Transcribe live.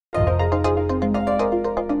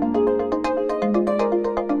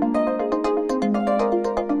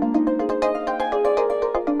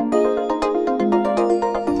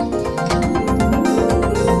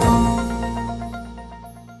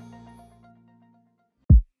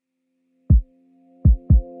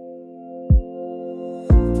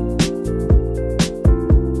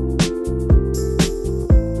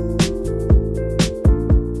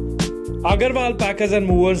Agarwal Packers and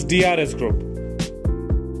Movers DRS Group,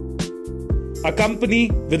 a company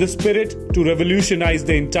with a spirit to revolutionize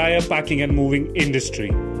the entire packing and moving industry.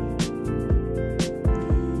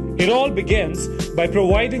 It all begins by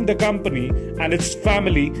providing the company and its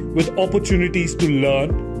family with opportunities to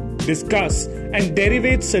learn, discuss, and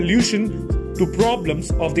derivate solutions to problems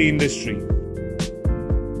of the industry.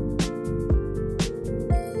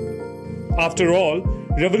 After all,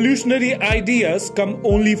 revolutionary ideas come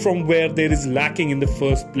only from where there is lacking in the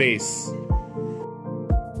first place.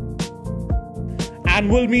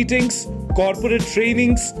 Annual meetings, corporate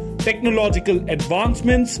trainings, technological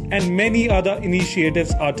advancements, and many other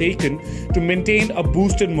initiatives are taken to maintain a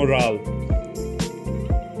boosted morale.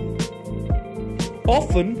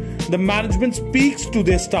 Often, the management speaks to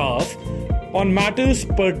their staff on matters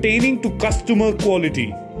pertaining to customer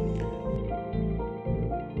quality.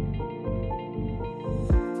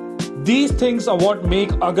 These things are what make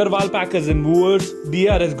Agarwal Packers and Movers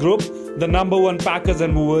DRS Group the #1 packers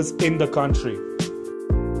and movers in the country.